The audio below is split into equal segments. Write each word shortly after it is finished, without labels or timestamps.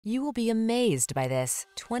You will be amazed by this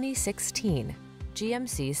 2016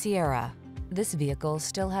 GMC Sierra. This vehicle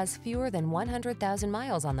still has fewer than 100,000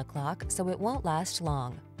 miles on the clock, so it won't last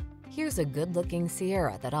long. Here's a good-looking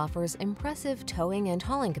Sierra that offers impressive towing and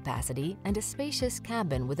hauling capacity and a spacious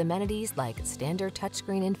cabin with amenities like standard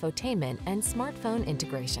touchscreen infotainment and smartphone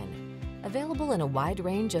integration. Available in a wide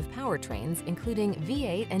range of powertrains, including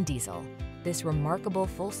V8 and diesel, this remarkable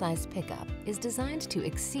full-size pickup is designed to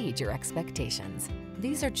exceed your expectations.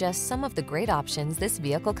 These are just some of the great options this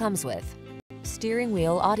vehicle comes with: steering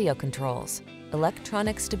wheel audio controls,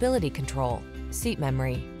 electronic stability control, seat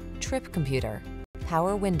memory, trip computer,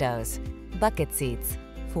 power windows, bucket seats,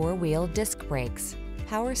 four-wheel disc brakes,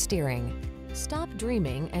 power steering. Stop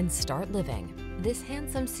dreaming and start living. This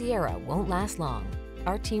handsome Sierra won't last long.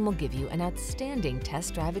 Our team will give you an outstanding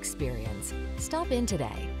test drive experience. Stop in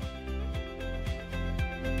today.